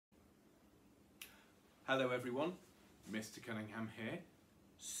Hello everyone, Mr. Cunningham here,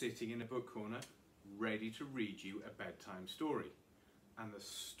 sitting in a book corner, ready to read you a bedtime story. And the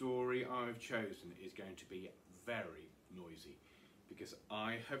story I've chosen is going to be very noisy, because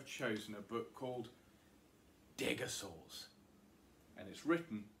I have chosen a book called Diggersaurs, and it's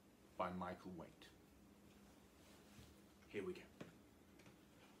written by Michael Waite. Here we go.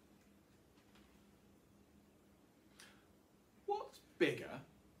 What's bigger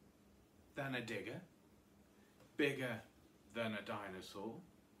than a digger? Bigger than a dinosaur?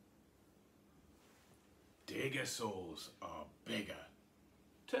 Diggersaurs are bigger.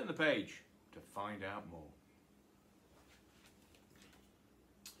 Turn the page to find out more.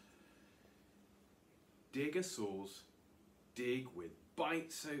 Diggersaurs dig with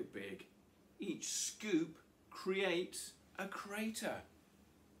bites so big, each scoop creates a crater.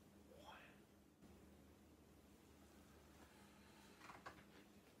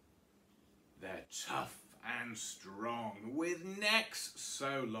 They're tough and strong, with necks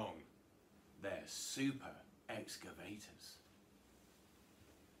so long. They're super excavators.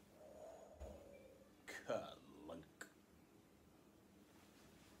 Clunk.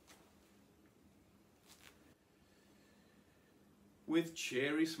 With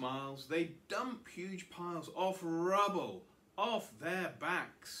cheery smiles, they dump huge piles of rubble off their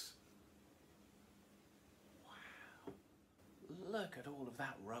backs. Wow, look at all of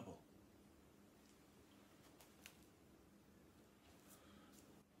that rubble.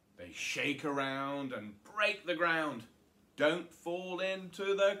 They shake around and break the ground. Don't fall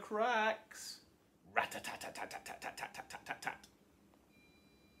into the cracks. Rat-a-tat-tat-tat-tat-tat-tat-tat-tat.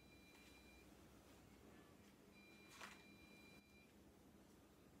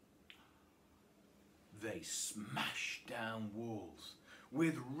 They smash down walls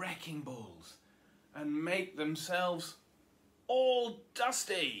with wrecking balls and make themselves all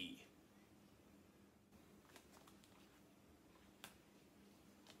dusty.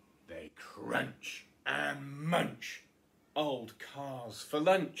 They crunch and munch old cars for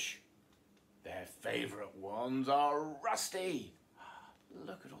lunch. Their favourite ones are rusty.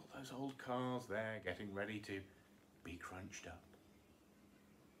 Look at all those old cars there getting ready to be crunched up.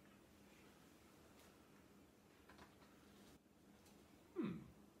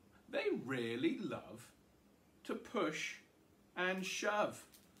 They really love to push and shove.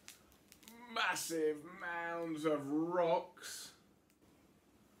 Massive mounds of rocks.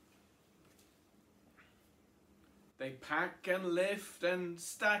 They pack and lift and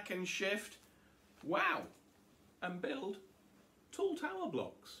stack and shift. Wow! And build tall tower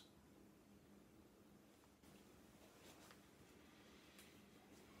blocks.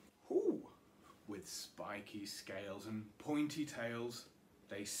 Ooh. With spiky scales and pointy tails,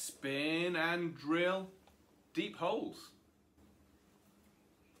 they spin and drill deep holes.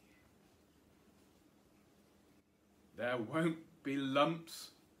 There won't be lumps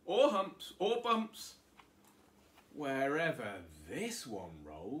or humps or bumps wherever this one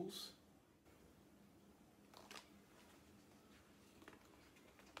rolls.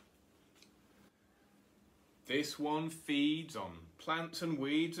 This one feeds on plants and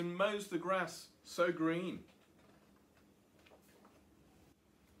weeds and mows the grass so green.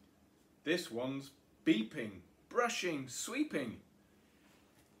 This one's beeping, brushing, sweeping,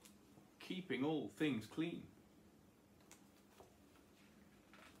 keeping all things clean.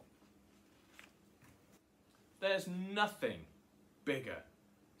 There's nothing bigger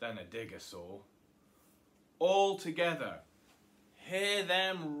than a diggersaur. All together, hear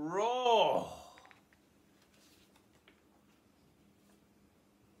them roar.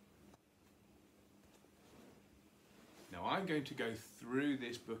 Now I'm going to go through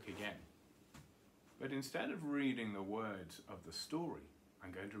this book again, but instead of reading the words of the story,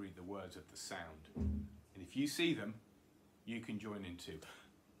 I'm going to read the words of the sound. And if you see them, you can join in too.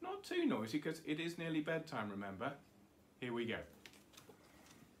 Not too noisy, because it is nearly bedtime, remember? Here we go.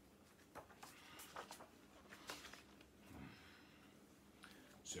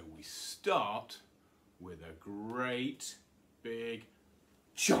 So we start with a great big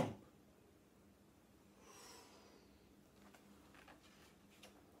jump.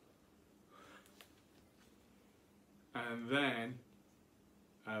 And then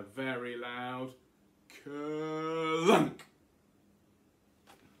a very loud clunk.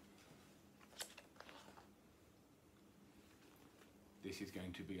 This is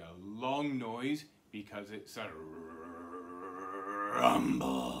going to be a long noise because it's a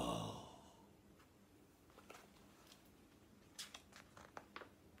rumble.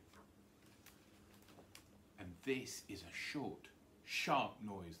 And this is a short, sharp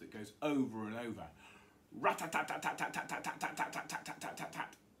noise that goes over and over.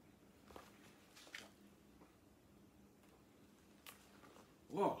 Rat-a-tat-tat-tat-tat-tat-tat-tat-tat-tat-tat-tat-tat.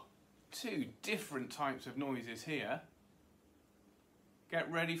 two different types of noises here.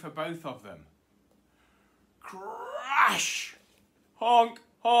 Get ready for both of them. Crash! Honk,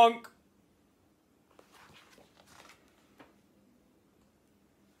 honk.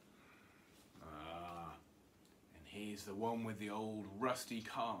 And here's the one with the old rusty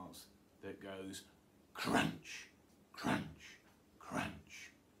cars that goes crunch, crunch,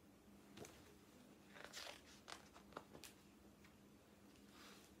 crunch.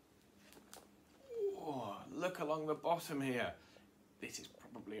 Oh, look along the bottom here. This is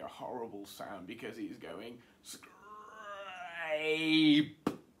probably a horrible sound because he's going scrape.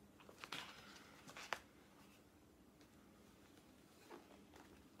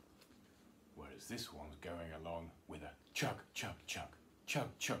 Whereas this one's going along with a chug, chug, chug, chug,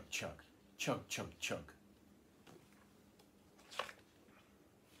 chug, chug, chug, chug, chug.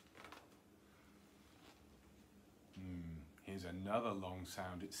 Here's another long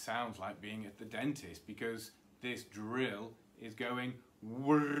sound. It sounds like being at the dentist because this drill is going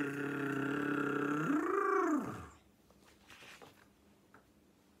whirr.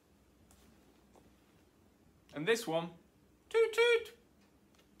 And this one, toot toot.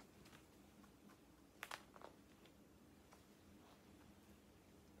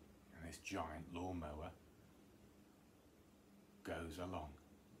 And this giant lawnmower goes along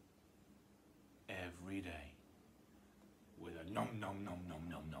every day with a nom nom nom nom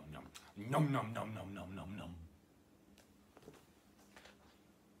nom nom nom nom nom nom nom nom nom nom.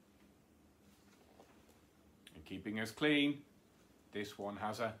 And keeping us clean, this one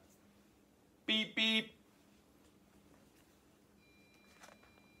has a beep beep.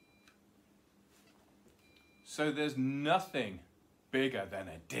 So there's nothing bigger than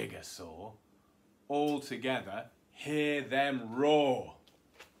a Diggersaur. All together, hear them roar.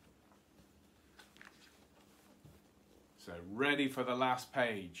 So ready for the last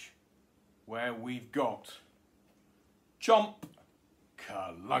page, where we've got chomp,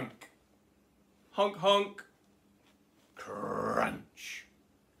 clunk, honk honk, crunch,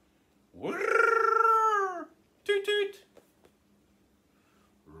 whirr, toot toot,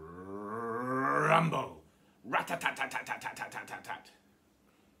 rumble, rat-tat-tat-tat-tat-tat-tat-tat-tat,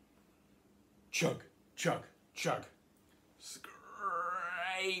 chug, chug, chug,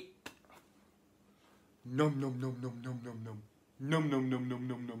 scrape. Nom nom nom nom nom nom nom nom nom nom nom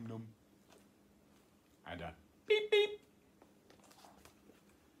nom nom nom, and a beep beep.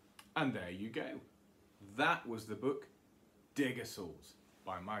 And there you go. That was the book Diggersaurs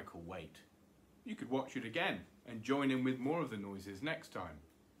by Michael Waite. You could watch it again and join in with more of the noises next time.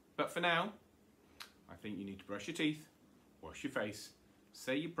 But for now, I think you need to brush your teeth, wash your face,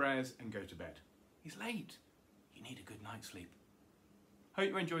 say your prayers and go to bed. It's late. You need a good night's sleep. Hope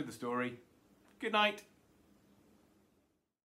you enjoyed the story. Good night.